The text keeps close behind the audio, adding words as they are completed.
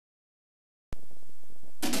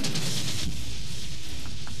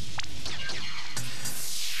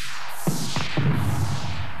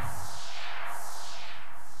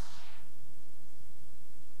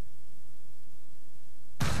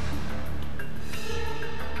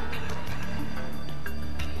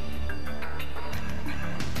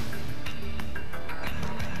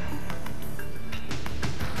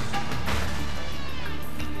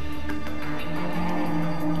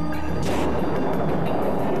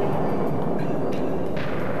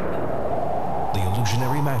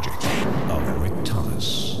magic of Rick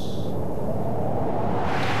Thomas.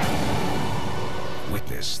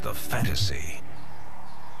 Witness the fantasy,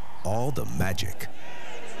 all the magic,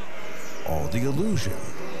 all the illusion,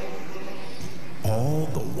 all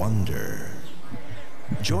the wonder.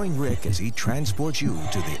 Join Rick as he transports you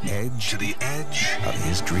to the edge of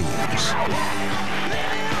his dreams.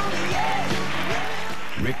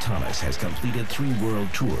 Rick Thomas has completed 3 world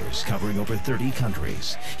tours covering over 30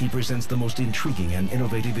 countries. He presents the most intriguing and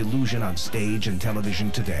innovative illusion on stage and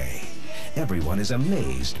television today. Everyone is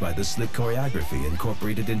amazed by the slick choreography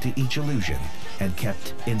incorporated into each illusion and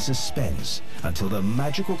kept in suspense until the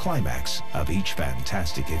magical climax of each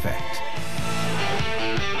fantastic effect.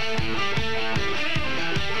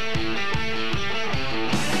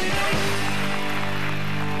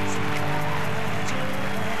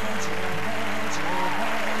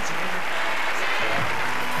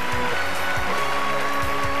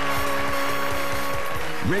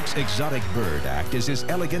 Rick's Exotic Bird Act is his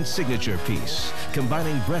elegant signature piece.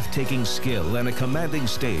 Combining breathtaking skill and a commanding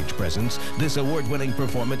stage presence, this award-winning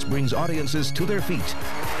performance brings audiences to their feet.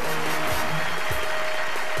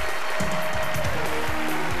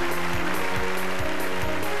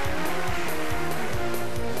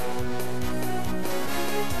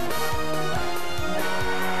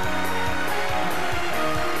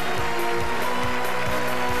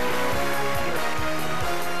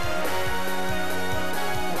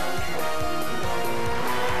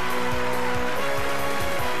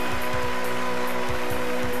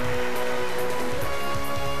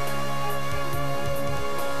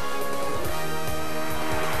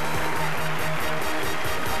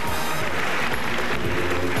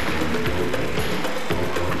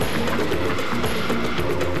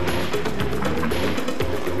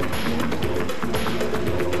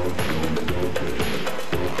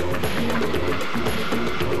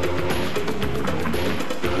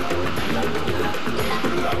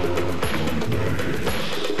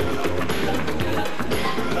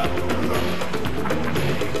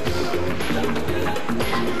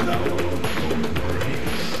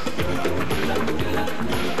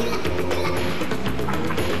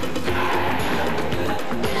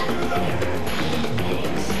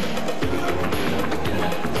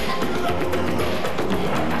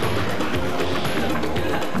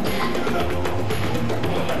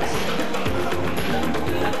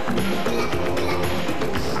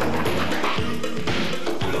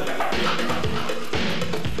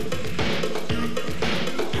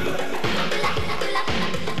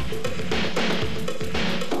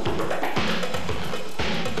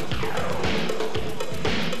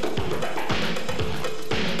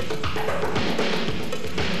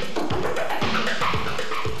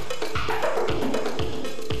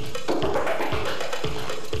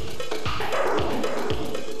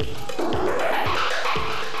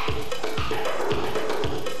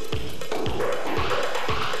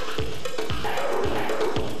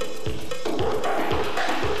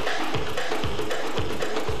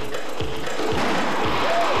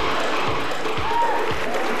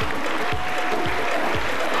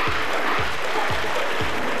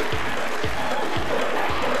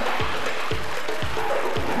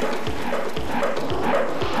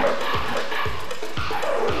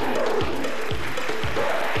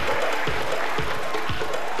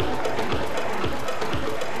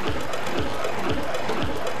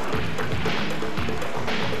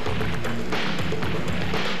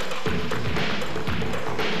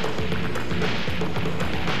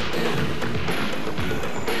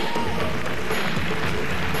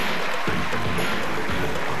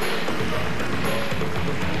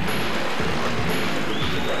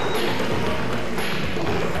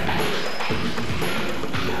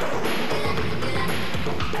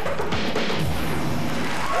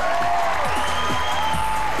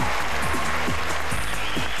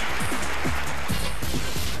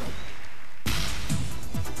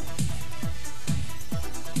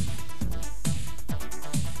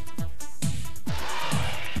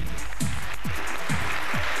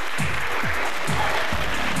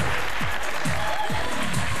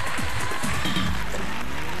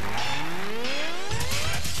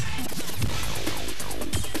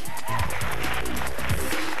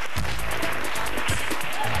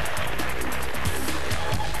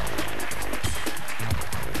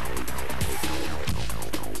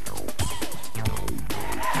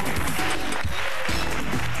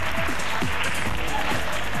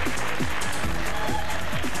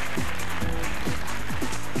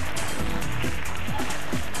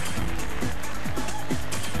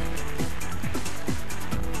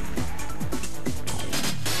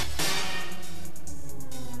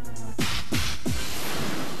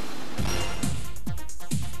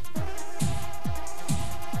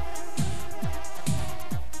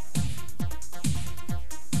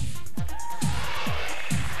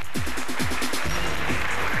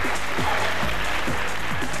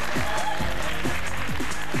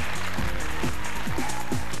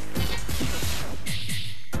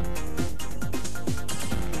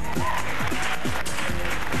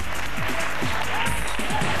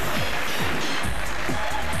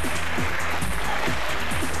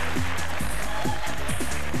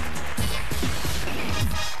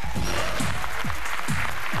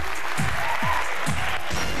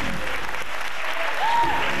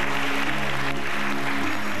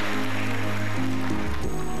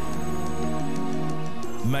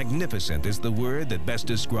 Magnificent is the word that best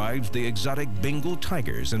describes the exotic Bengal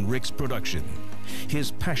tigers in Rick's production.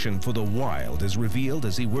 His passion for the wild is revealed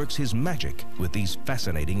as he works his magic with these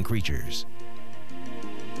fascinating creatures.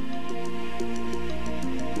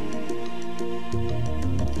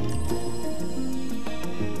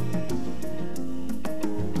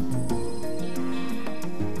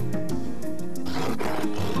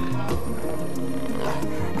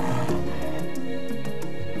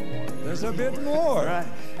 There's a bit more. Right.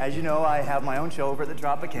 As you know, I have my own show over at the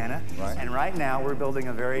Tropicana. Right. And right now we're building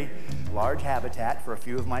a very large habitat for a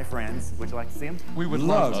few of my friends. Would you like to see them? We would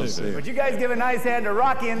love to see it. Would you guys give a nice hand to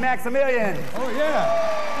Rocky and Maximilian? Oh,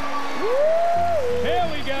 yeah. Woo! Here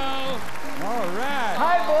we go. All right.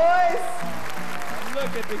 Hi, boys.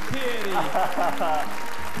 Look at the kitty.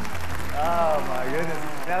 Oh, my goodness.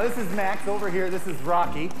 Now, this is Max over here. This is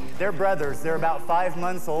Rocky. They're brothers. They're about 5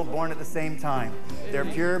 months old, born at the same time. They're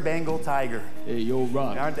pure Bengal tiger. Hey, yo,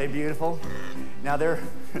 Rock. Aren't they beautiful? Now, they're...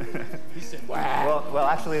 He said, wow. Well,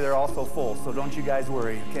 actually, they're also full, so don't you guys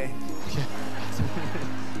worry, okay?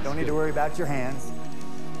 Don't need to worry about your hands.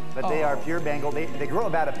 But they are pure Bengal. They grow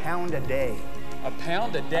about a pound a day. A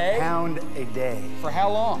pound a day? A pound a day. For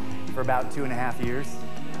how long? For about 2.5 years.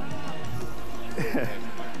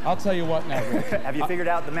 I'll tell you what now, Rick. Have you figured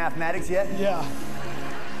out the mathematics yet? Yeah.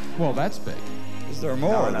 Well, that's big. Is there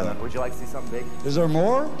more? No. Would you like to see something big? Is there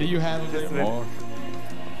more? Do you have a bit more?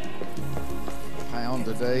 Pound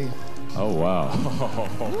a day. Oh, wow.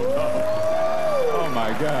 Oh, my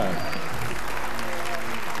God.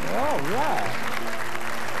 All right.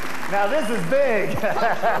 Now, this is big.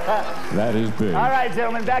 That is big. All right,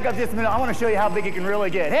 gentlemen, back up just a minute. I want to show you how big it can really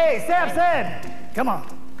get. Hey, Samson! Come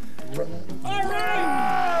on. All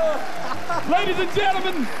right! Ladies and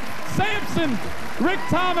gentlemen, Samson, Rick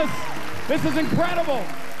Thomas. This is incredible.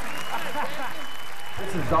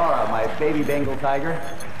 This is Zara, my baby Bengal tiger.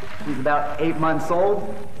 She's about 8 months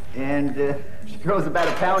old, and she grows about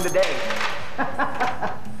a pound a day.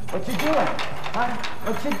 What you doing? Huh?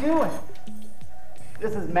 What you doing?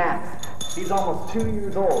 This is Max. He's almost 2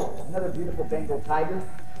 years old. Another beautiful Bengal tiger.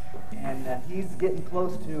 And he's getting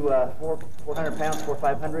close to 400 pounds,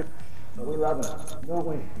 500. But we love him, don't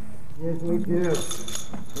we? Yes, we do.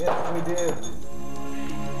 Yes, we do.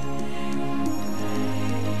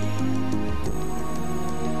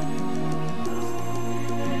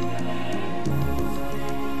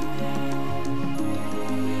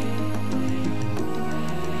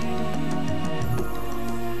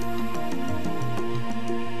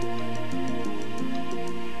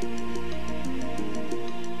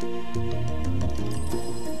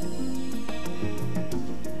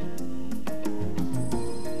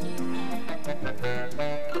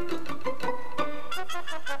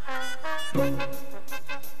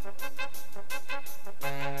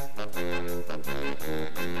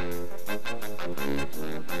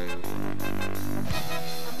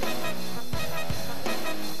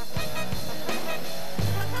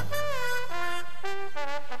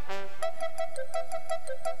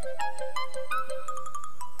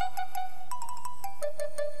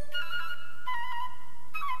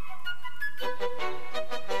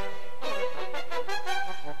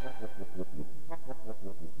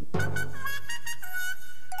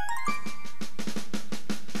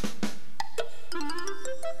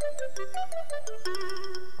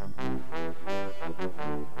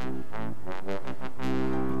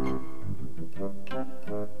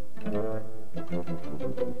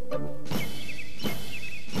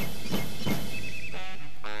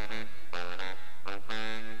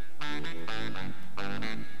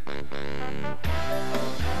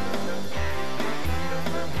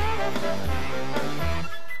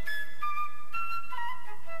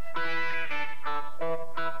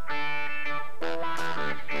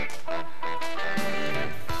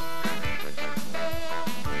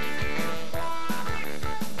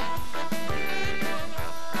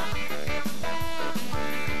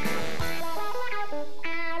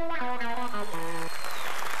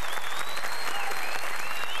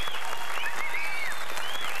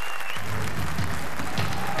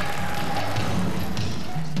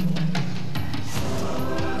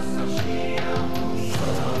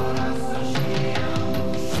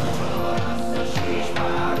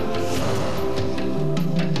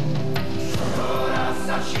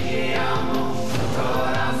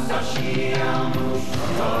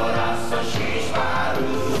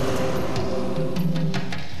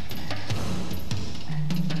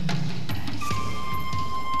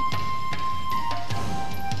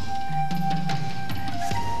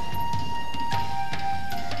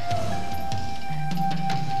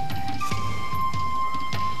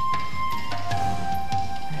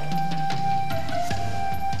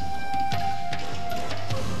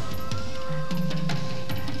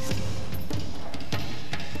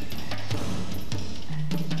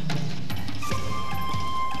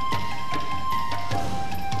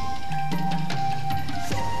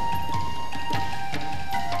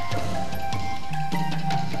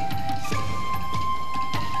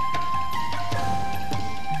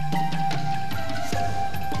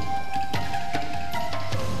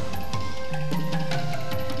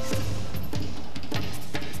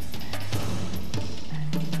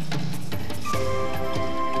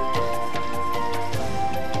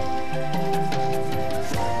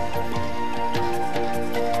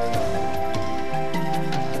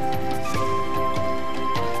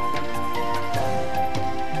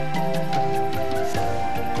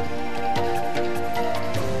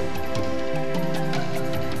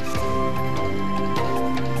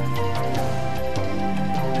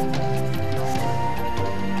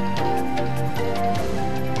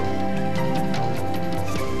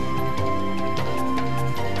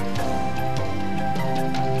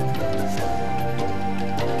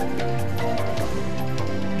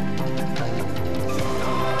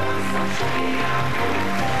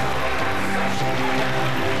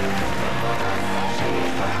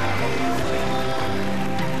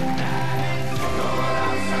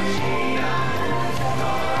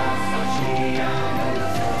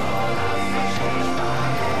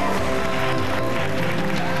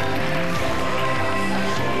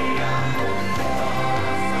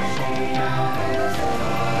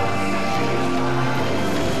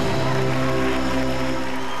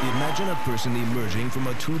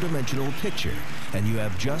 two-dimensional picture, and you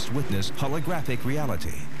have just witnessed holographic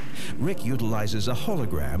reality. Rick utilizes a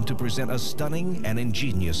hologram to present a stunning and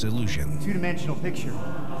ingenious illusion. Two-dimensional picture.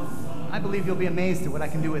 I believe you'll be amazed at what I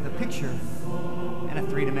can do with a picture and a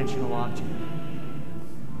three-dimensional object.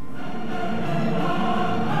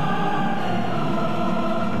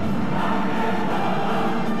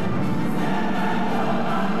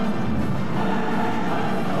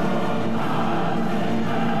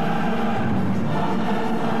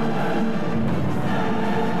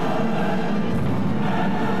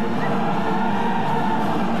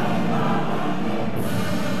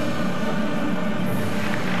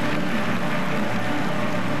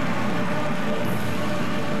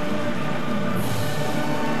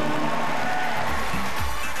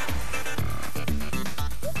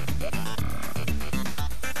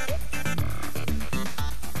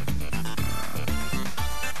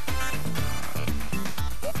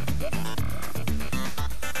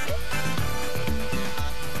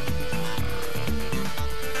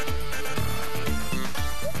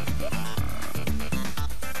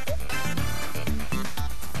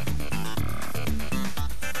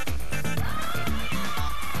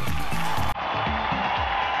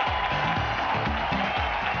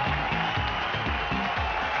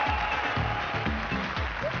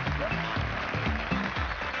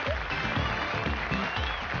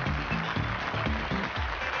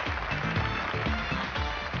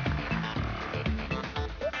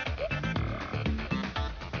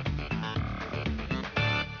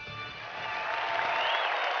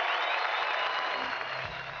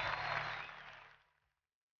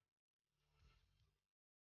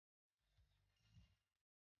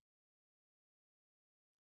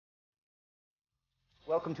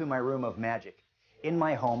 Welcome to my room of magic. In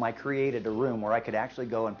my home, I created a room where I could actually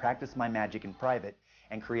go and practice my magic in private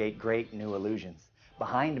and create great new illusions.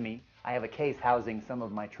 Behind me, I have a case housing some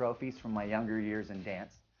of my trophies from my younger years in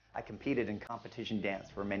dance. I competed in competition dance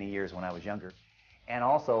for many years when I was younger, and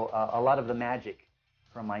also a lot of the magic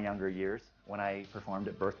from my younger years when I performed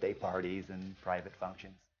at birthday parties and private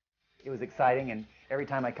functions. It was exciting, and every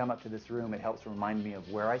time I come up to this room, it helps remind me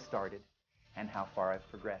of where I started and how far I've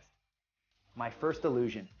progressed. My first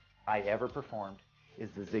illusion I ever performed is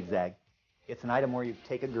the zigzag. It's an item where you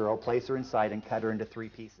take a girl, place her inside, and cut her into 3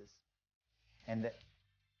 pieces. And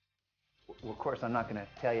well, of course, I'm not going to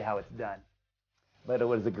tell you how it's done, but it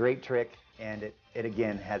was a great trick, and it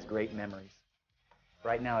again has great memories.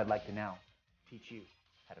 Right now, I'd like to now teach you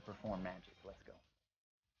how to perform magic. Let's go.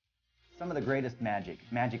 Some of the greatest magic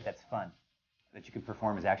that's fun, that you can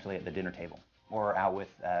perform is actually at the dinner table or out with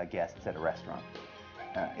guests at a restaurant.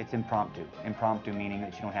 It's impromptu. Impromptu meaning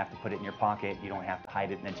that you don't have to put it in your pocket, you don't have to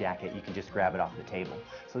hide it in a jacket, you can just grab it off the table.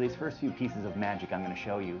 So these first few pieces of magic I'm going to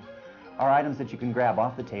show you are items that you can grab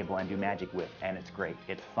off the table and do magic with, and it's great.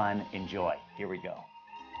 It's fun. Enjoy. Here we go.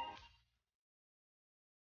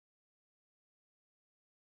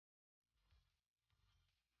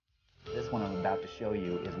 This one I'm about to show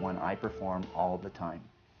you is one I perform all the time,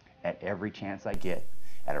 at every chance I get,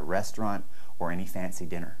 at a restaurant or any fancy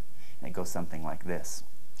dinner. And it goes something like this.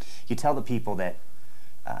 You tell the people that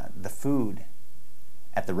the food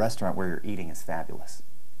at the restaurant where you're eating is fabulous.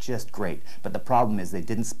 Just great. But the problem is they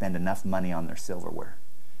didn't spend enough money on their silverware.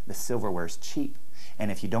 The silverware is cheap. And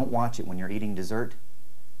if you don't watch it when you're eating dessert,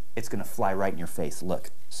 it's going to fly right in your face. Look.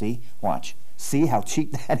 See? Watch. See how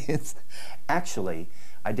cheap that is? Actually,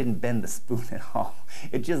 I didn't bend the spoon at all.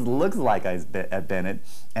 It just looks like I bent it,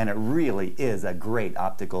 and it really is a great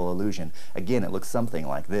optical illusion. Again, it looks something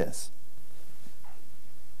like this.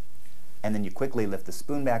 And then you quickly lift the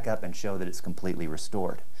spoon back up and show that it's completely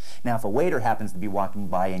restored. Now, if a waiter happens to be walking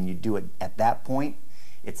by and you do it at that point,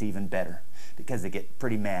 it's even better, because they get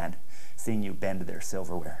pretty mad seeing you bend their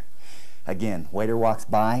silverware. Again, waiter walks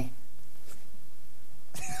by,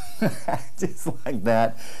 just like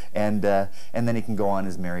that, and then he can go on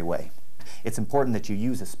his merry way. It's important that you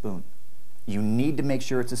use a spoon. You need to make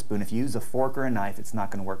sure it's a spoon. If you use a fork or a knife, it's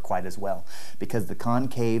not going to work quite as well, because the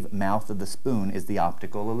concave mouth of the spoon is the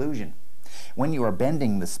optical illusion. When you are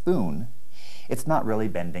bending the spoon, it's not really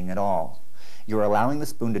bending at all. You're allowing the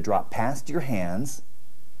spoon to drop past your hands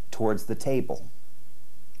towards the table,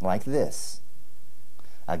 like this.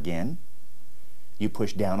 Again, you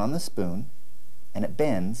push down on the spoon, and it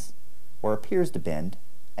bends, or appears to bend,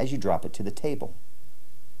 as you drop it to the table.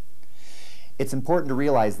 It's important to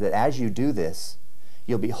realize that as you do this,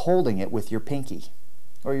 you'll be holding it with your pinky,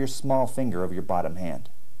 or your small finger of your bottom hand.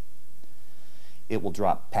 It will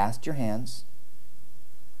drop past your hands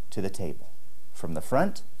to the table. From the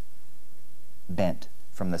front, bent.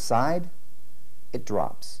 From the side, it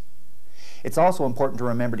drops. It's also important to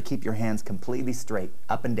remember to keep your hands completely straight,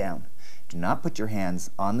 up and down. Do not put your hands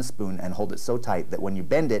on the spoon and hold it so tight that when you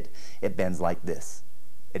bend it, it bends like this.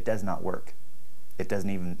 It does not work. It doesn't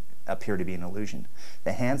even appear to be an illusion.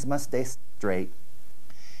 The hands must stay straight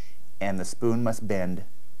and the spoon must bend,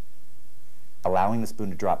 allowing the spoon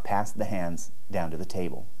to drop past the hands down to the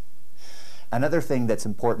table. Another thing that's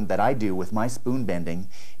important that I do with my spoon bending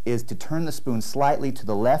is to turn the spoon slightly to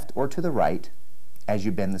the left or to the right as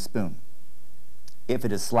you bend the spoon. If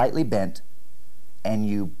it is slightly bent and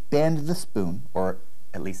you bend the spoon, or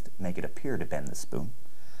at least make it appear to bend the spoon,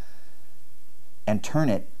 and turn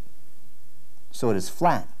it so it is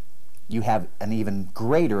flat, you have an even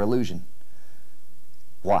greater illusion.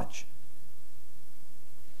 Watch.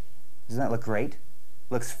 Doesn't that look great?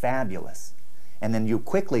 Looks fabulous. And then you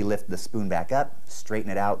quickly lift the spoon back up,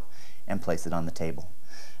 straighten it out, and place it on the table.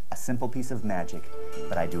 A simple piece of magic,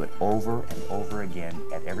 but I do it over and over again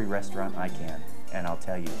at every restaurant I can, and I'll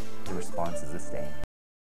tell you, the response is the same.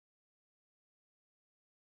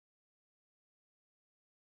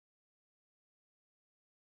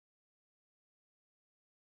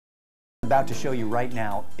 About to show you right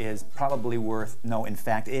now is probably worth, no, in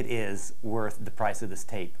fact, it is worth the price of this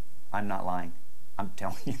tape. I'm not lying. I'm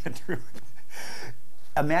telling you the truth.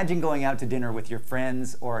 Imagine going out to dinner with your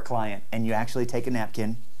friends or a client and you actually take a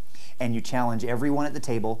napkin and you challenge everyone at the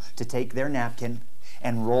table to take their napkin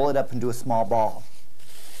and roll it up into a small ball.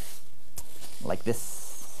 Like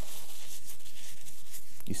this.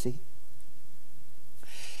 You see?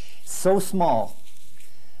 So small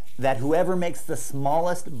that whoever makes the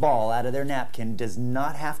smallest ball out of their napkin does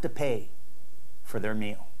not have to pay for their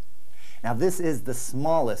meal. Now this is the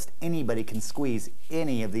smallest anybody can squeeze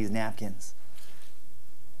any of these napkins.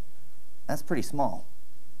 That's pretty small.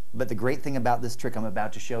 But the great thing about this trick I'm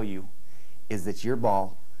about to show you is that your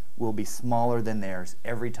ball will be smaller than theirs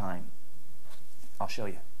every time. I'll show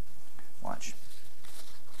you. Watch.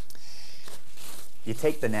 You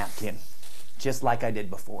take the napkin, just like I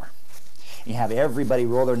did before. You have everybody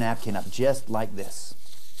roll their napkin up just like this.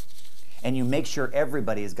 And you make sure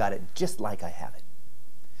everybody has got it just like I have it.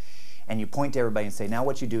 And you point to everybody and say, now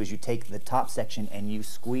what you do is you take the top section and you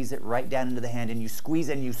squeeze it right down into the hand, and you squeeze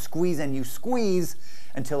and you squeeze and you squeeze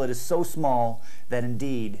until it is so small that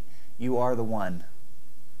indeed you are the one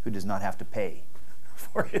who does not have to pay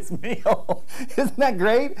for his meal. Isn't that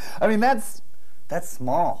great? I mean, that's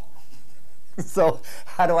small. So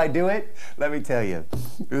how do I do it? Let me tell you.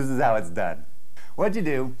 This is how it's done. What you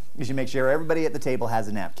do is you make sure everybody at the table has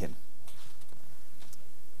a napkin.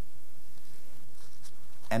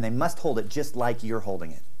 And they must hold it just like you're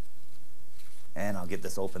holding it. And I'll get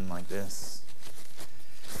this open like this.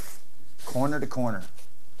 Corner to corner.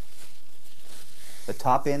 The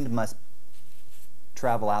top end must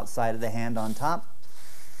travel outside of the hand on top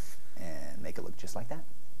and make it look just like that.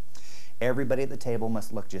 Everybody at the table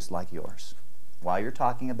must look just like yours. While you're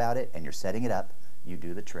talking about it and you're setting it up, you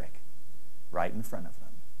do the trick right in front of them.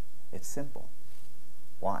 It's simple.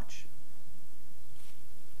 Watch.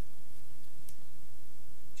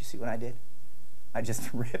 See what I did? I just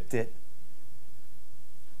ripped it.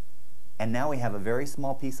 And now we have a very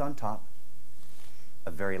small piece on top,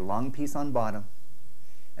 a very long piece on bottom,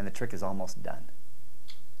 and the trick is almost done.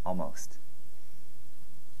 Almost.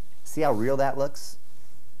 See how real that looks?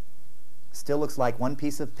 Still looks like one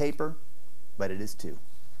piece of paper, but it is two.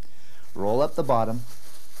 Roll up the bottom,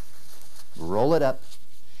 roll it up,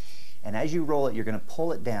 and as you roll it, you're going to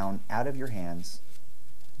pull it down out of your hands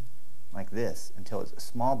like this until it's a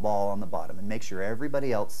small ball on the bottom, and make sure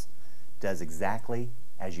everybody else does exactly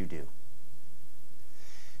as you do.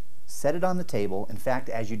 Set it on the table. In fact,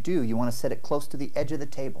 as you do, you want to set it close to the edge of the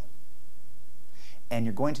table. And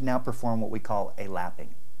you're going to now perform what we call a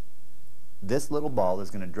lapping. This little ball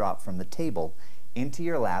is going to drop from the table into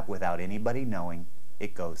your lap without anybody knowing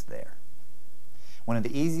it goes there. One of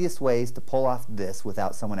the easiest ways to pull off this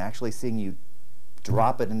without someone actually seeing you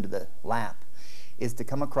drop it into the lap is to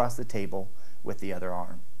come across the table with the other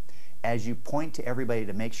arm. As you point to everybody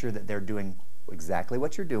to make sure that they're doing exactly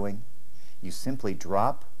what you're doing, you simply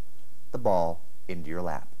drop the ball into your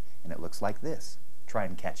lap. And it looks like this. Try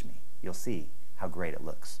and catch me. You'll see how great it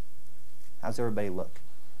looks. How's everybody look?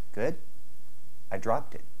 Good? I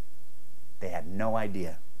dropped it. They had no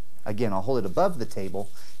idea. Again, I'll hold it above the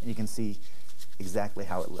table and you can see exactly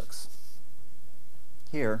how it looks.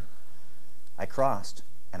 Here, I crossed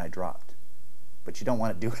and I dropped. But you don't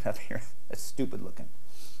want to do it up here. That's stupid looking.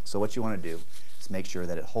 So what you want to do is make sure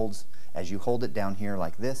that it holds, as you hold it down here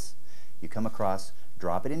like this, you come across,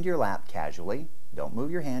 drop it into your lap casually. Don't move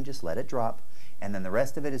your hand, just let it drop. And then the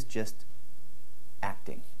rest of it is just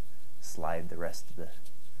acting. Slide the rest of the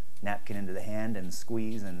napkin into the hand and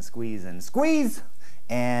squeeze and squeeze and squeeze,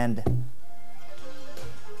 and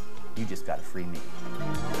you just got a free meal.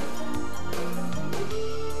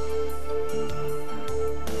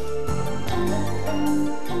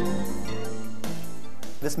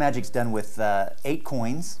 This magic's done with 8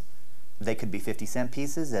 coins. They could be 50-cent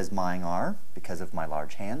pieces, as mine are, because of my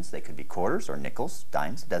large hands. They could be quarters or nickels,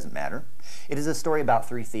 dimes, it doesn't matter. It is a story about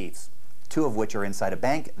 3 thieves, 2 of which are inside a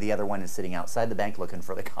bank. The other one is sitting outside the bank looking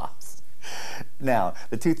for the cops. Now,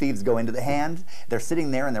 the 2 thieves go into the hand. They're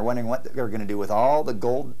sitting there and they're wondering what they're going to do with all the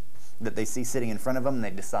gold that they see sitting in front of them. And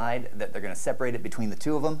they decide that they're going to separate it between the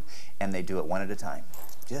 2 of them, and they do it one at a time,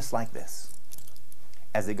 just like this.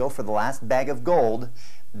 As they go for the last bag of gold,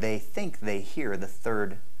 they think they hear the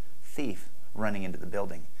 3rd thief running into the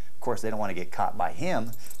building. Of course, they don't want to get caught by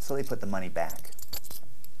him, so they put the money back.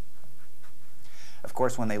 Of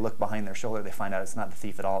course, when they look behind their shoulder, they find out it's not the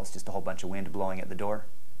thief at all. It's just a whole bunch of wind blowing at the door.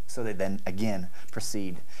 So they then again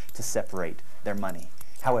proceed to separate their money.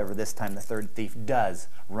 However, this time the 3rd thief does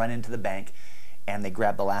run into the bank, and they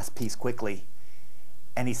grab the last piece quickly.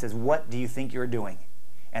 And he says, "What do you think you're doing?"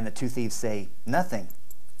 And the 2 thieves say, "Nothing.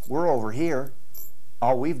 We're over here.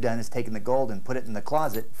 All we've done is taken the gold and put it in the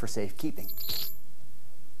closet for safekeeping."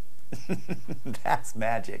 That's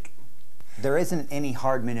magic. There isn't any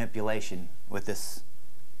hard manipulation with this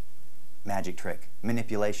magic trick.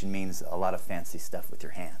 Manipulation means a lot of fancy stuff with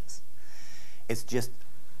your hands. It's just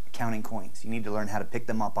counting coins. You need to learn how to pick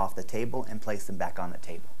them up off the table and place them back on the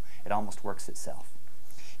table. It almost works itself.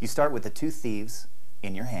 You start with the 2 thieves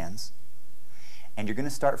in your hands, and you're going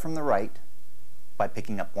to start from the right by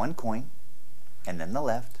picking up 1 coin, and then the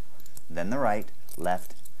left, then the right,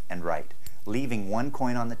 left, and right, leaving 1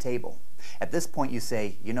 coin on the table. At this point you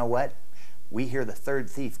say, "You know what? We hear the 3rd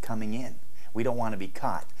thief coming in. We don't want to be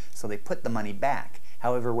caught." So they put the money back.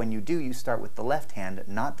 However, when you do, you start with the left hand,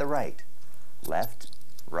 not the right. Left,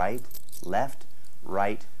 right, left,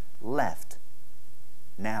 right, left.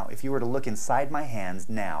 Now, if you were to look inside my hands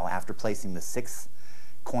now, after placing the 6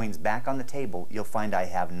 coins back on the table, you'll find I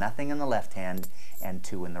have nothing in the left hand and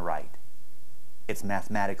 2 in the right. It's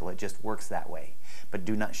mathematical. It just works that way. But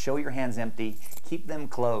do not show your hands empty. Keep them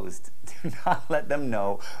closed. Do not let them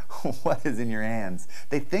know what is in your hands.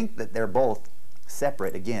 They think that they're both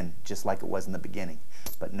separate, again, just like it was in the beginning.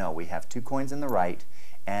 But no, we have 2 coins in the right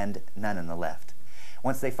and none in the left.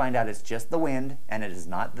 Once they find out it's just the wind and it is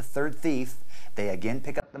not the 3rd thief, they again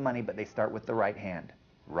pick up the money, but they start with the right hand.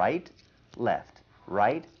 Right, left,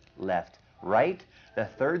 right, left, right. The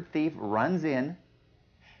 3rd thief runs in,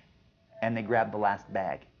 and they grab the last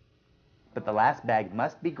bag. But the last bag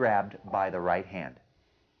must be grabbed by the right hand,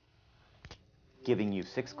 giving you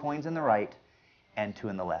 6 coins in the right and 2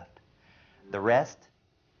 in the left. The rest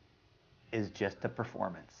is just a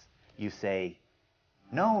performance. You say,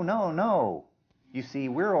 "No, no, no. You see,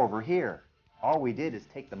 we're over here. All we did is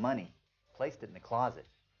take the money, placed it in the closet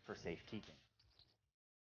for safekeeping."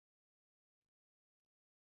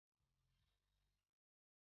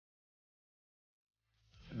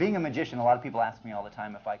 Being a magician, a lot of people ask me all the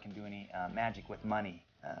time if I can do any magic with money.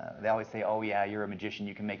 They always say, "Oh yeah, you're a magician,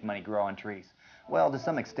 you can make money grow on trees." Well, to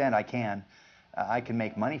some extent I can. I can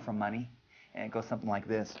make money from money, and it goes something like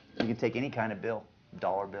this. You can take any kind of bill,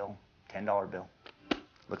 $1 bill, $10 bill.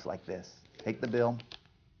 Looks like this. Take the bill,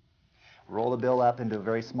 roll the bill up into a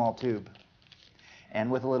very small tube, and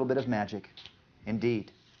with a little bit of magic,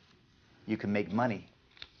 indeed, you can make money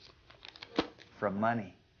from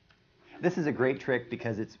money. This is a great trick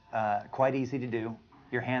because it's quite easy to do.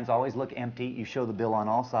 Your hands always look empty. You show the bill on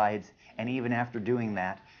all sides, and even after doing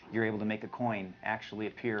that, you're able to make a coin actually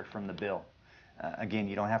appear from the bill. Again,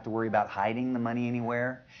 you don't have to worry about hiding the money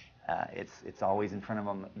anywhere. It's always in front of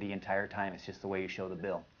them the entire time. It's just the way you show the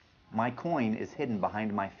bill. My coin is hidden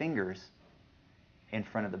behind my fingers in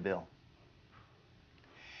front of the bill.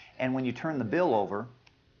 And when you turn the bill over,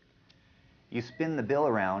 you spin the bill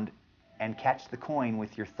around and catch the coin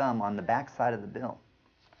with your thumb on the back side of the bill.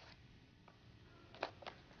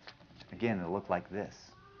 Again, it'll look like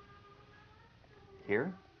this.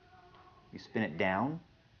 Here, you spin it down,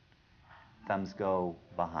 thumbs go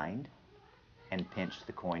behind, and pinch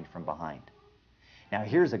the coin from behind. Now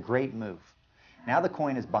here's a great move. Now the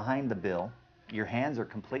coin is behind the bill, your hands are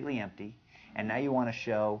completely empty, and now you want to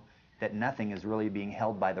show that nothing is really being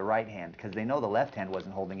held by the right hand, because they know the left hand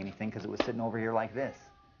wasn't holding anything because it was sitting over here like this.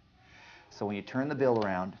 So when you turn the bill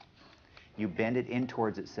around, you bend it in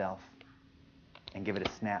towards itself and give it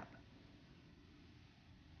a snap.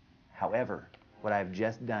 However, what I've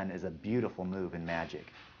just done is a beautiful move in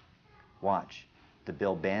magic. Watch. The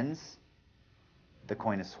bill bends, the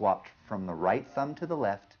coin is swapped from the right thumb to the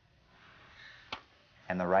left,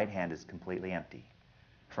 and the right hand is completely empty.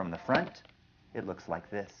 From the front, it looks like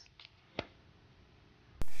this.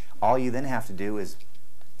 All you then have to do is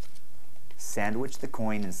sandwich the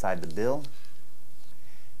coin inside the bill,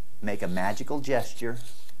 make a magical gesture,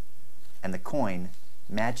 and the coin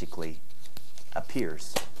magically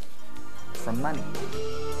appears from money.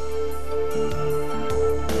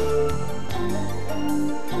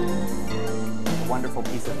 A wonderful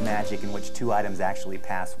piece of magic in which two items actually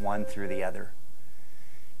pass one through the other.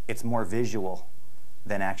 It's more visual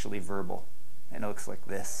than actually verbal. It looks like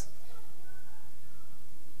this.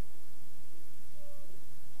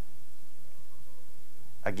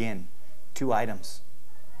 Again, two items,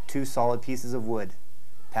 two solid pieces of wood,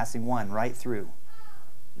 passing one right through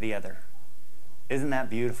the other. Isn't that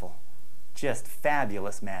beautiful? Just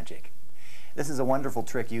fabulous magic. This is a wonderful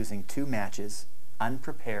trick using two matches,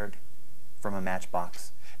 unprepared from a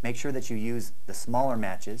matchbox. Make sure that you use the smaller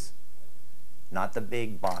matches, not the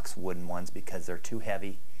big box wooden ones, because they're too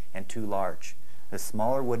heavy and too large. The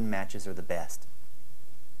smaller wooden matches are the best.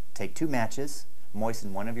 Take two matches,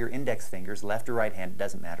 moisten one of your index fingers, left or right hand, it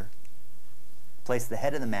doesn't matter. Place the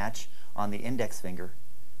head of the match on the index finger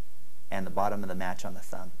and the bottom of the match on the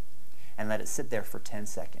thumb, and let it sit there for 10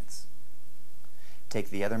 seconds.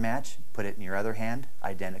 Take the other match, put it in your other hand,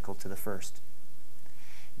 identical to the first.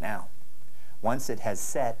 Now, once it has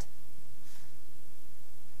set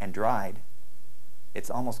and dried, it's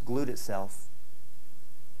almost glued itself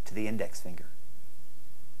to the index finger.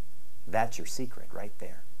 That's your secret right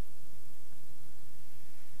there.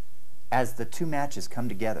 As the two matches come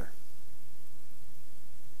together,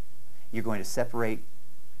 you're going to separate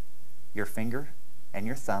your finger and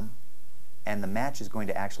your thumb, and the match is going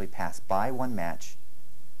to actually pass by one match,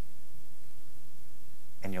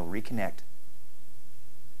 and you'll reconnect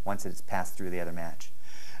once it's passed through the other match.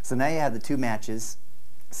 So now you have the two matches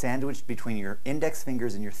sandwiched between your index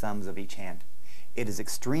fingers and your thumbs of each hand. It is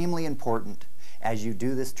extremely important as you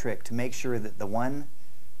do this trick to make sure that the one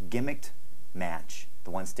gimmicked match, the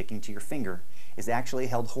one sticking to your finger, is actually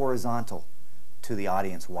held horizontal to the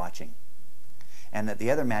audience watching, and that the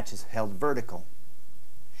other match is held vertical.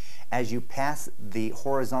 As you pass the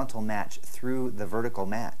horizontal match through the vertical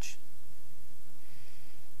match,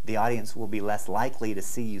 the audience will be less likely to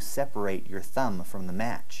see you separate your thumb from the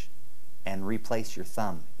match and replace your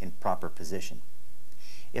thumb in proper position.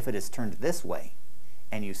 If it is turned this way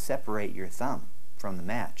and you separate your thumb from the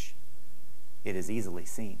match, it is easily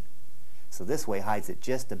seen. So this way hides it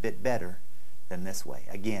just a bit better than this way.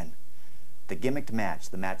 Again, the gimmicked match,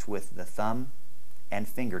 the match with the thumb and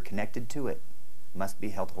finger connected to it, must be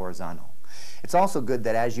held horizontal. It's also good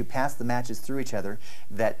that as you pass the matches through each other,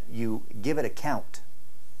 that you give it a count.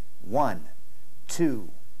 1,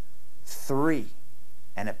 2, 3,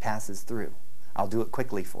 and it passes through. I'll do it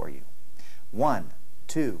quickly for you. 1,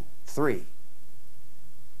 2, 3.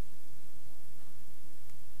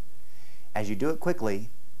 As you do it quickly,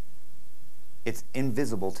 it's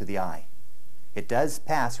invisible to the eye. It does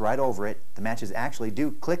pass right over it. The matches actually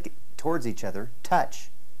do click towards each other,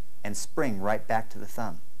 touch, and spring right back to the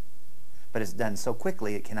thumb. But it's done so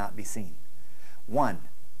quickly it cannot be seen. 1,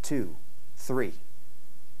 2, 3.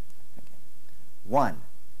 1,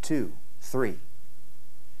 2, 3.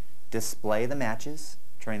 Display the matches,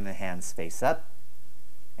 turning the hands face up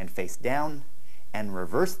and face down, and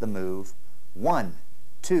reverse the move. 1,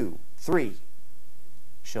 2, 3.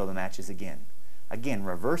 Show the matches again. Again,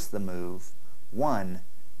 reverse the move. 1,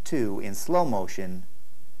 2, in slow motion.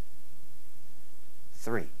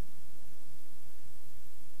 3.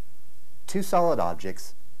 Two solid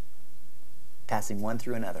objects passing one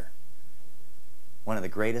through another. One of the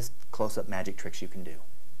greatest close-up magic tricks you can do.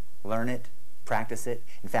 Learn it, practice it.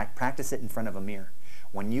 In fact, practice it in front of a mirror.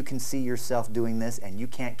 When you can see yourself doing this and you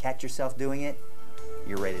can't catch yourself doing it,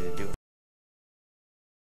 you're ready to do it.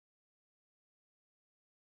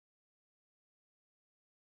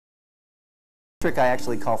 Trick I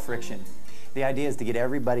actually call friction. The idea is to get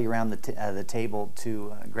everybody around the table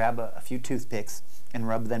to grab a few toothpicks and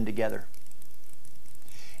rub them together.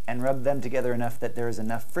 And rub them together enough that there is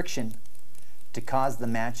enough friction to cause the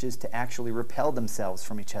matches to actually repel themselves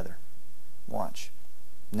from each other. Watch.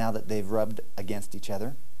 Now that they've rubbed against each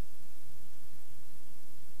other,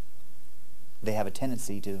 they have a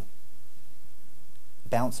tendency to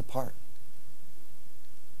bounce apart.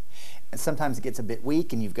 And sometimes it gets a bit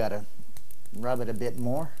weak and you've got to rub it a bit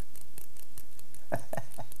more.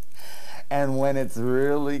 And when it's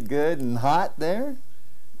really good and hot there,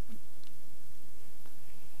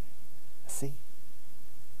 see?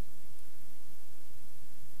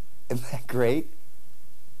 Isn't that great?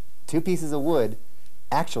 Two pieces of wood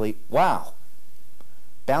actually, wow,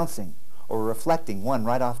 bouncing or reflecting one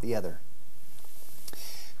right off the other.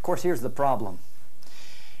 Of course, here's the problem.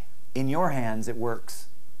 In your hands, it works.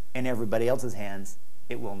 In everybody else's hands,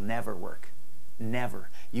 it will never work. Never.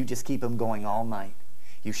 You just keep them going all night.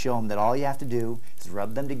 You show them that all you have to do is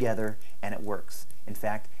rub them together, and it works. In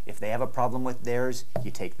fact, if they have a problem with theirs,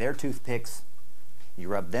 you take their toothpicks, you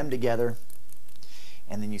rub them together,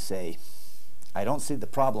 and then you say, I don't see the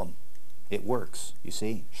problem. It works, you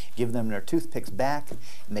see. Give them their toothpicks back,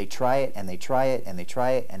 and they try it, and they try it, and they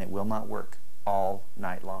try it, and it will not work all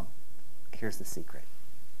night long. Here's the secret.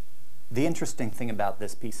 The interesting thing about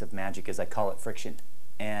this piece of magic is I call it friction,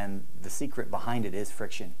 and the secret behind it is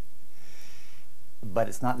friction. But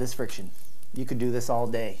it's not this friction. You could do this all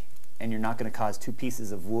day, and you're not going to cause two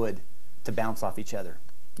pieces of wood to bounce off each other.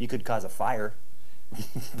 You could cause a fire,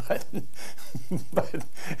 but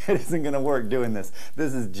it isn't going to work doing this.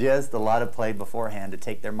 This is just a lot of play beforehand to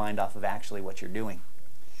take their mind off of actually what you're doing.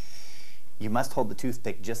 You must hold the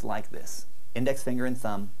toothpick just like this. Index finger and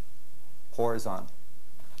thumb, horizontal.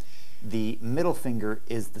 The middle finger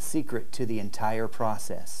is the secret to the entire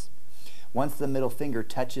process. Once the middle finger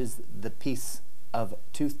touches the piece of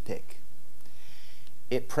toothpick,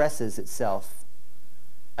 it presses itself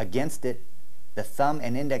against it. The thumb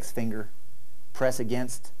and index finger press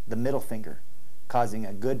against the middle finger, causing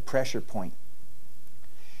a good pressure point.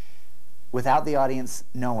 Without the audience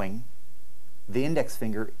knowing, the index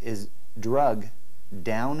finger is drug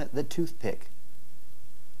down the toothpick.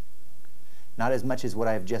 Not as much as what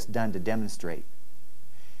I have just done to demonstrate,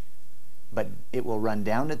 but it will run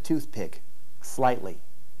down the toothpick slightly,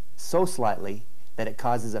 so slightly that it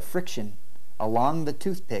causes a friction along the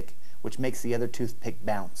toothpick, which makes the other toothpick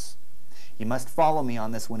bounce. You must follow me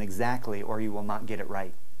on this one exactly, or you will not get it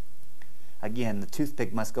right. Again, the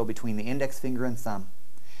toothpick must go between the index finger and thumb.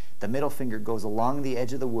 The middle finger goes along the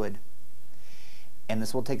edge of the wood, and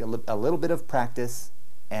this will take a little bit of practice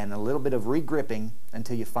and a little bit of re-gripping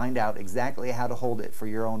until you find out exactly how to hold it for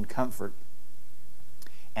your own comfort,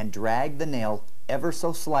 and drag the nail ever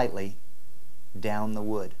so slightly down the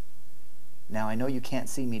wood. Now, I know you can't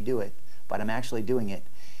see me do it, but I'm actually doing it,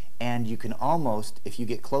 and you can almost, if you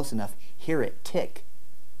get close enough, hear it tick,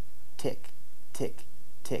 tick, tick,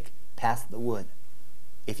 tick past the wood.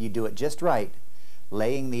 If you do it just right,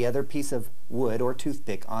 laying the other piece of wood or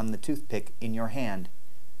toothpick on the toothpick in your hand,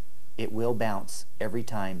 it will bounce every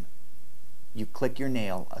time you click your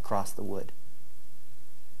nail across the wood.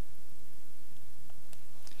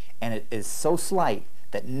 And it is so slight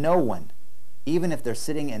that no one, even if they're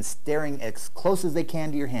sitting and staring as close as they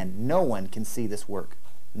can to your hand, no one can see this work.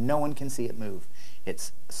 No one can see it move.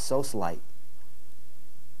 It's so slight.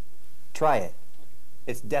 Try it.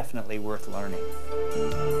 It's definitely worth learning.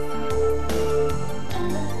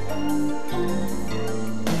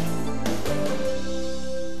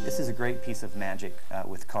 This is a great piece of magic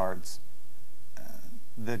with cards.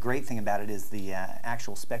 The great thing about it is the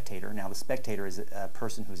actual spectator. Now, the spectator is a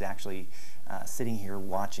person who's actually sitting here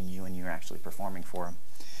watching you, and you're actually performing for them.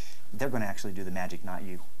 They're going to actually do the magic, not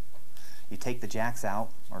you. You take the jacks out,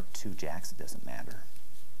 or two jacks, it doesn't matter.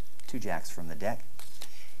 Two jacks from the deck,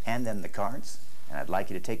 and then the cards. And I'd like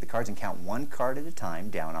you to take the cards and count one card at a time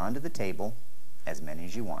down onto the table, as many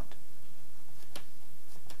as you want.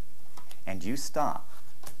 And you stop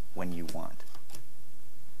when you want.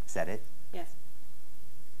 Is that it? Yes.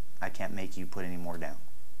 I can't make you put any more down.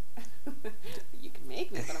 You can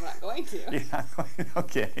make me, but I'm not going to. You're not going,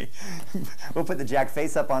 okay. We'll put the jack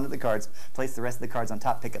face up onto the cards, place the rest of the cards on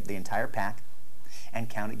top, pick up the entire pack, and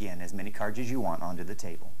count again as many cards as you want onto the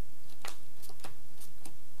table.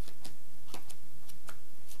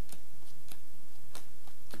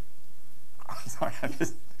 I'm sorry,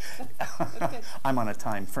 I'm on a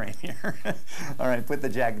time frame here. All right, put the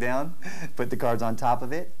jack down, put the cards on top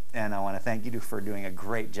of it, and I want to thank you for doing a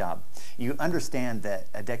great job. You understand that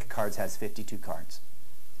a deck of cards has 52 cards.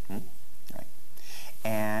 Right.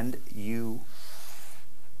 And you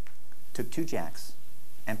took two jacks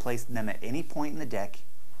and placed them at any point in the deck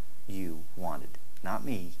you wanted. Not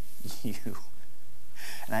me, you.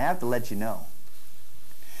 And I have to let you know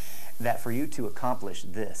that for you to accomplish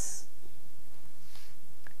this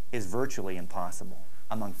is virtually impossible.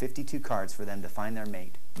 Among 52 cards for them to find their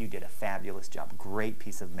mate, you did a fabulous job. Great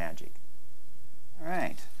piece of magic. All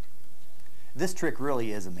right. This trick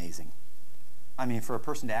really is amazing. I mean, for a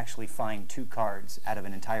person to actually find two cards out of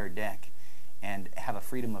an entire deck and have a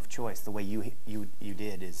freedom of choice the way you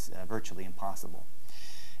did is virtually impossible.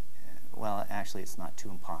 Well, actually, it's not too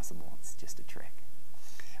impossible. It's just a trick.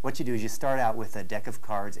 What you do is you start out with a deck of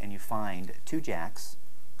cards and you find two jacks,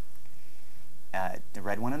 the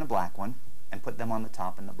red one and a black one, and put them on the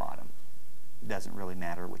top and the bottom. It doesn't really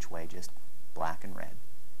matter which way, just black and red.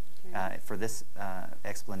 For this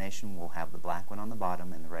explanation, we'll have the black one on the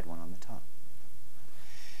bottom and the red one on the top.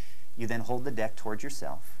 You then hold the deck towards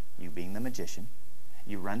yourself, you being the magician.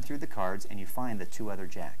 You run through the cards and you find the two other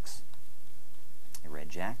jacks. A red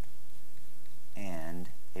jack and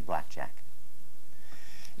a black jack.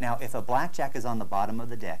 Now, if a black jack is on the bottom of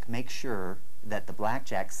the deck, make sure that the black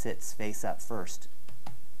jack sits face up first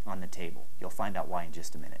on the table. You'll find out why in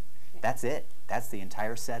just a minute. That's it. That's the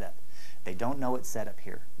entire setup. They don't know it's set up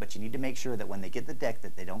here, but you need to make sure that when they get the deck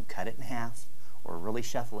that they don't cut it in half or really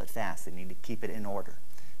shuffle it fast. They need to keep it in order.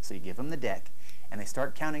 So you give them the deck, and they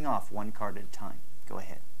start counting off one card at a time. Go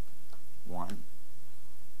ahead. 1,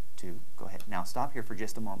 2, go ahead. Now stop here for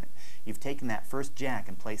just a moment. You've taken that first jack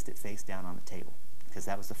and placed it face down on the table, because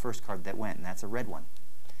that was the first card that went, and that's a red one.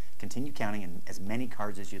 Continue counting in as many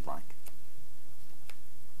cards as you'd like.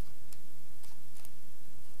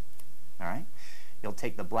 All right? You'll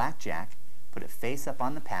take the black jack, put it face up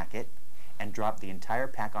on the packet, and drop the entire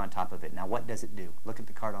pack on top of it. Now what does it do? Look at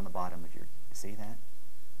the card on the bottom of your, see that?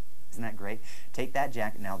 Isn't that great? Take that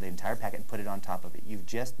jack, now the entire packet, and put it on top of it. You've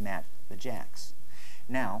just matched the jacks.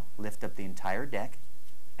 Now lift up the entire deck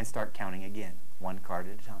and start counting again, one card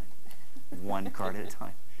at a time. One card at a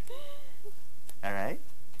time. All right?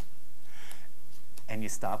 And you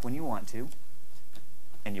stop when you want to,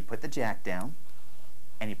 and you put the jack down,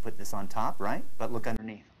 and you put this on top, right? But look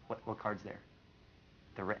underneath. What card's there?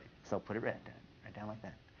 The red. So put it right down like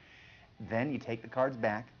that. Then you take the cards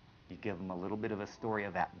back. You give them a little bit of a story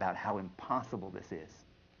about how impossible this is.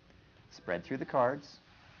 Spread through the cards.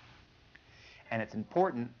 And it's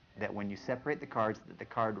important that when you separate the cards, that the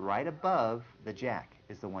card right above the jack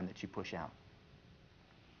is the one that you push out.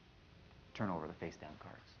 Turn over the face down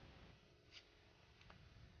cards.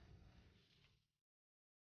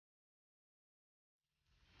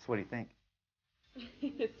 So what do you think?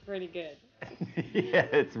 It's pretty good. Yeah,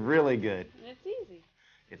 it's really good. It's easy.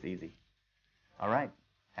 It's easy. All right.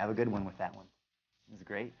 Have a good one with that one. It was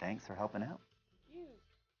great. Thanks for helping out. You.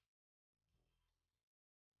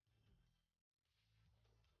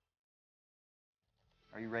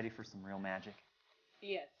 Are you ready for some real magic?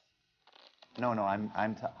 Yes. No,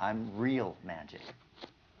 I'm real magic.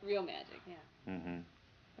 Real magic, yeah. Mm-hmm.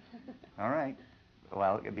 All right.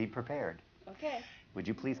 Well, be prepared. Okay. Would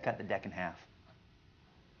you please cut the deck in half?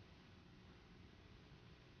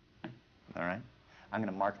 All right. I'm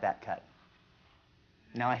going to mark that cut.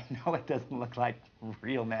 Now, I know it doesn't look like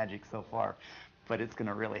real magic so far, but it's going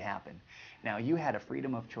to really happen. Now, you had a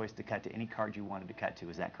freedom of choice to cut to any card you wanted to cut to.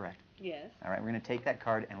 Is that correct? Yes. All right. We're going to take that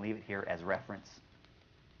card and leave it here as reference.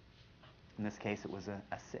 In this case, it was a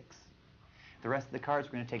 6. The rest of the cards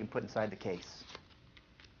we're going to take and put inside the case.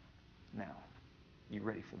 Now, you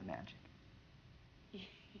ready for the magic?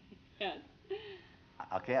 Yes.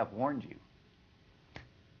 Okay, I've warned you.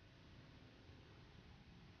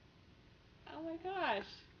 Oh my gosh.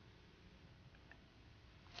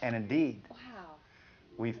 And indeed, Wow.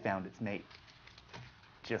 we found its mate,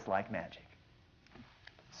 just like magic.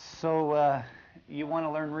 So, you want to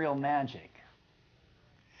learn real magic.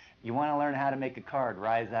 You want to learn how to make a card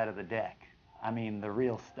rise out of the deck. I mean, the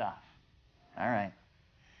real stuff. All right.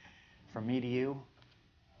 From me to you,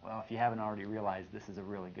 well, if you haven't already realized, this is a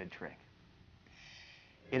really good trick.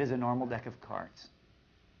 It is a normal deck of cards.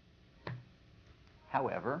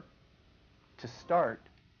 However, to start,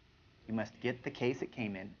 you must get the case it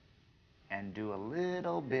came in and do a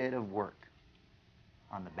little bit of work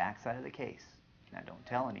on the back side of the case. Now, don't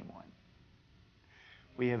tell anyone.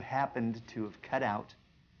 We have happened to have cut out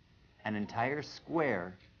an entire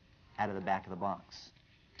square out of the back of the box.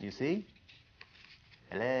 You see?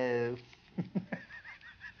 Hello?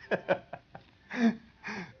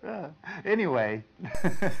 Anyway,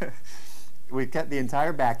 we cut the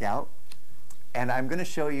entire back out, and I'm going to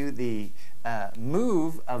show you the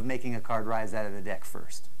move of making a card rise out of the deck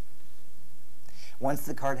first. Once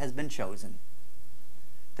the card has been chosen,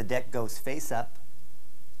 the deck goes face up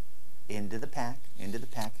into the pack, into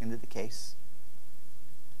the case.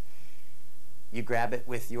 You grab it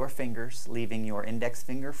with your fingers, leaving your index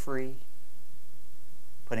finger free,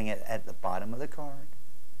 putting it at the bottom of the card,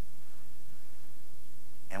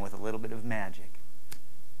 and with a little bit of magic,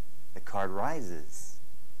 the card rises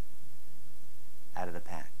out of the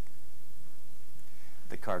pack.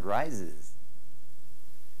 The card rises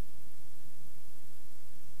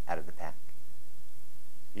out of the pack.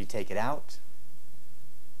 You take it out,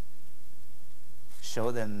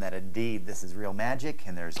 show them that indeed this is real magic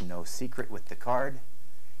and there's no secret with the card,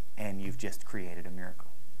 and you've just created a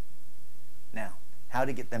miracle. Now, how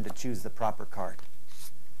to get them to choose the proper card.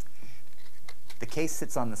 The case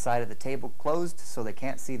sits on the side of the table closed so they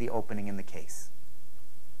can't see the opening in the case.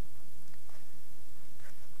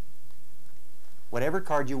 Whatever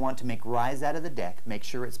card you want to make rise out of the deck, make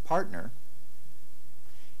sure its partner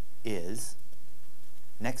is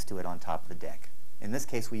next to it on top of the deck. In this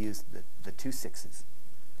case, we use the 2 6s.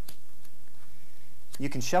 You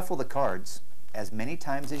can shuffle the cards as many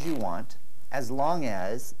times as you want, as long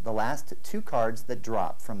as the last 2 cards that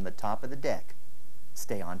drop from the top of the deck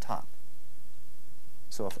stay on top.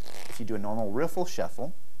 So if you do a normal riffle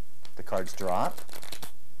shuffle, the cards drop,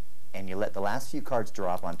 and you let the last few cards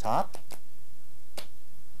drop on top,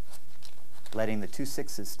 letting the 2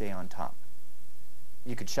 6s stay on top.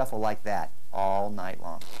 You could shuffle like that all night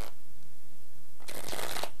long.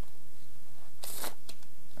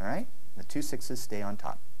 All right? The 2 6s stay on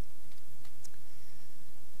top.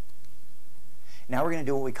 Now we're going to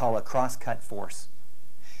do what we call a cross-cut force.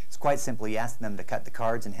 It's quite simple. You ask them to cut the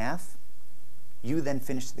cards in half. You then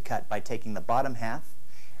finish the cut by taking the bottom half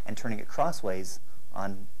and turning it crossways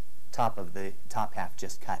on top of the top half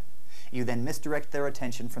just cut. You then misdirect their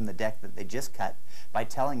attention from the deck that they just cut by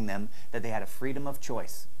telling them that they had a freedom of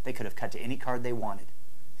choice. They could have cut to any card they wanted.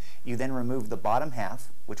 You then remove the bottom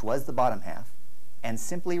half, which was the bottom half, and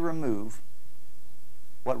simply remove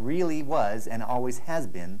what really was and always has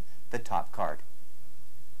been the top card,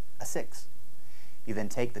 a 6. You then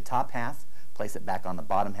take the top half, place it back on the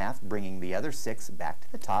bottom half, bringing the other 6 back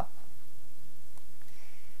to the top,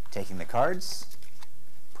 taking the cards,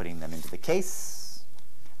 putting them into the case,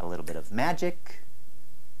 a little bit of magic,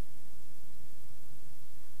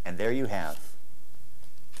 and there you have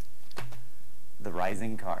the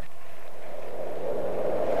rising card.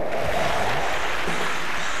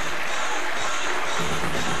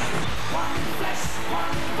 One flesh,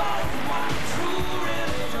 one bone, one true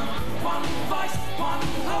religion, one voice, one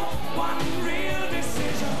hope, one real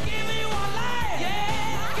decision. Give me one life,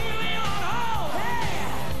 yeah. Give me one hope,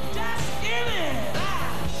 hey. Just give me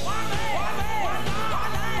that. One day, one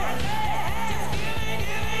life, just give me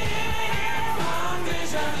one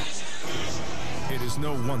vision. It is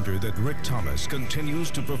no wonder that Rick Thomas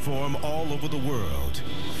continues to perform all over the world.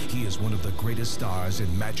 He is one of the greatest stars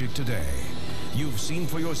in magic today. You've seen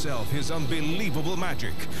for yourself his unbelievable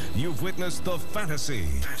magic. You've witnessed the fantasy.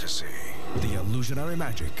 The illusionary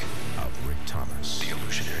magic of Rick Thomas. The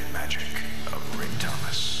illusionary magic of Rick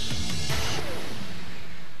Thomas.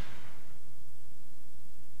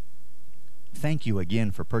 Thank you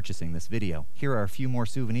again for purchasing this video. Here are a few more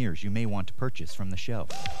souvenirs you may want to purchase from the show.